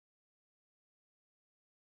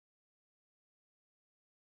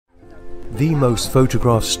The most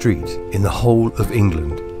photographed street in the whole of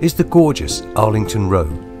England is the gorgeous Arlington Row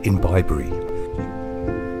in Bybury.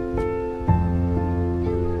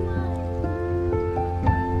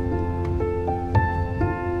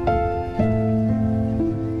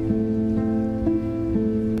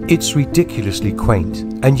 It's ridiculously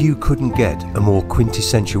quaint, and you couldn't get a more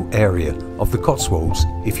quintessential area of the Cotswolds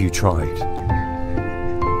if you tried.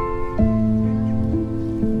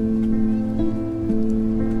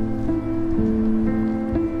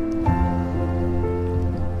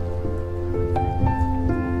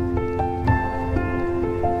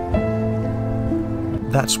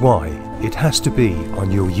 That's why it has to be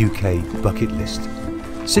on your UK bucket list.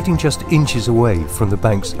 Sitting just inches away from the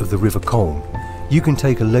banks of the River Colne, you can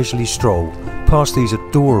take a leisurely stroll past these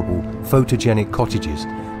adorable photogenic cottages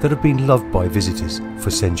that have been loved by visitors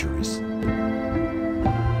for centuries.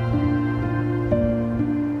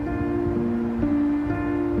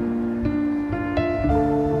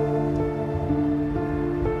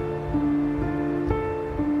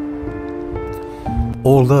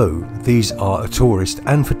 Although these are a tourist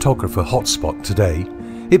and photographer hotspot today,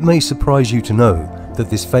 it may surprise you to know that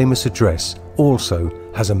this famous address also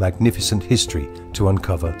has a magnificent history to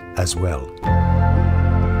uncover as well.